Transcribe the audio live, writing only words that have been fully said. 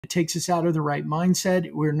It takes us out of the right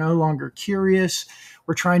mindset. We're no longer curious.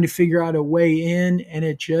 We're trying to figure out a way in, and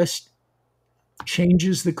it just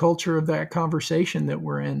changes the culture of that conversation that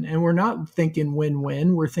we're in. And we're not thinking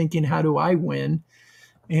win-win. We're thinking, how do I win?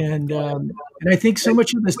 And I think so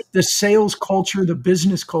much of the sales culture, the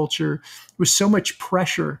business culture, was so much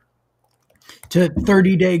pressure to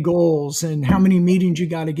 30-day goals and how many meetings you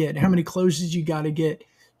got to get, how many closes you got to get.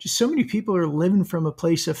 Just so many people are living from a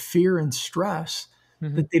place of fear and stress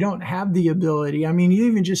that they don't have the ability. I mean, you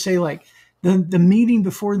even just say like the meeting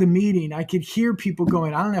before the meeting, I could hear people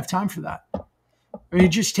going, I don't have time for that. Or you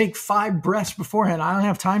just take 5 breaths beforehand. I don't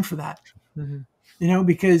have time for that.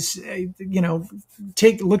 Because,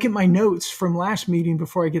 look at my notes from last meeting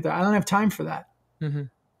before I get there. I don't have time for that.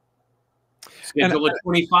 Schedule a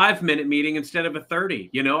 25-minute meeting instead of a 30.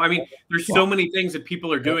 I mean, there's so many things that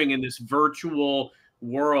people are doing in this virtual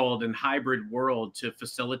world and hybrid world to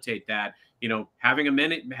facilitate that. Having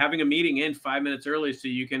a meeting in 5 minutes early so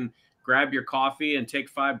you can grab your coffee and take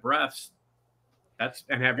 5 breaths.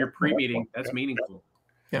 And have your pre-meeting. That's meaningful.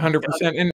 100%. And